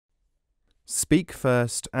Speak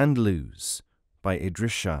First and Lose by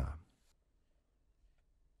Idries Shah.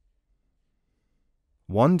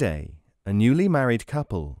 One day, a newly married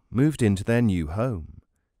couple moved into their new home.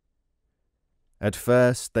 At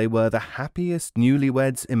first, they were the happiest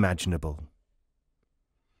newlyweds imaginable.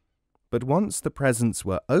 But once the presents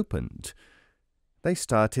were opened, they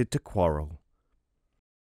started to quarrel.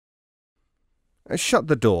 "Shut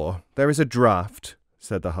the door, there is a draught,"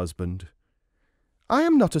 said the husband. "I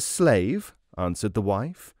am not a slave," answered the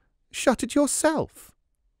wife. "Shut it yourself."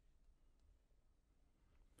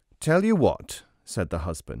 "Tell you what," said the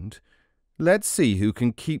husband, "let's see who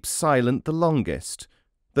can keep silent the longest.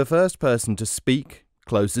 The first person to speak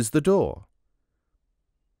closes the door."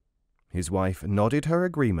 His wife nodded her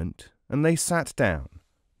agreement, and they sat down,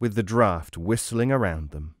 with the draught whistling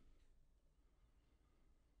around them.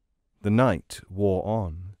 The night wore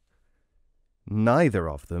on. Neither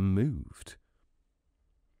of them moved.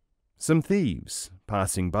 Some thieves,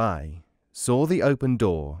 passing by, saw the open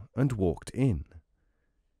door and walked in.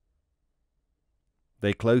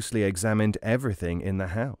 They closely examined everything in the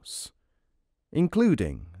house,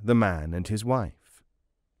 including the man and his wife,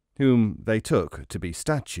 whom they took to be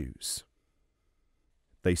statues.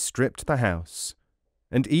 They stripped the house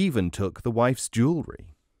and even took the wife's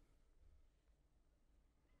jewelry.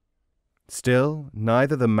 Still,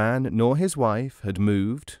 neither the man nor his wife had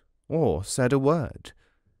moved or said a word.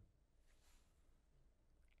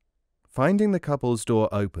 Finding the couple's door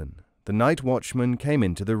open, the night watchman came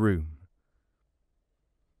into the room.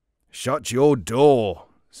 "Shut your door,"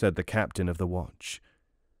 said the captain of the watch,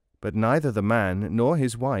 but neither the man nor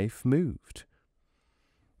his wife moved.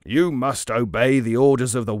 "You must obey the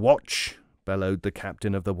orders of the watch," bellowed the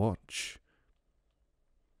captain of the watch.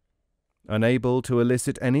 Unable to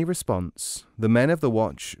elicit any response, the men of the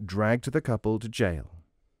watch dragged the couple to jail.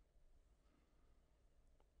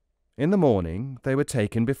 In the morning, they were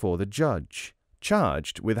taken before the judge,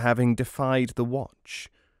 charged with having defied the watch.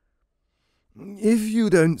 "If you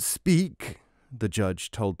don't speak," the judge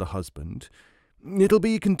told the husband, "it'll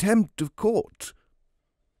be contempt of court."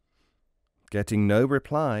 Getting no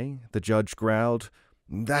reply, the judge growled,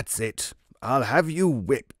 "That's it. I'll have you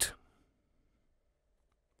whipped."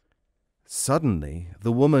 Suddenly,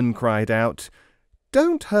 the woman cried out,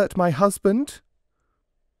 "Don't hurt my husband."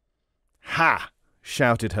 "Ha!"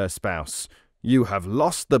 shouted her spouse. "You have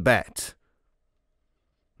lost the bet.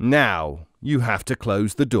 Now you have to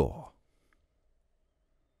close the door."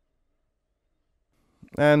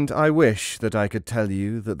 And I wish that I could tell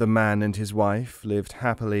you that the man and his wife lived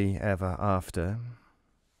happily ever after.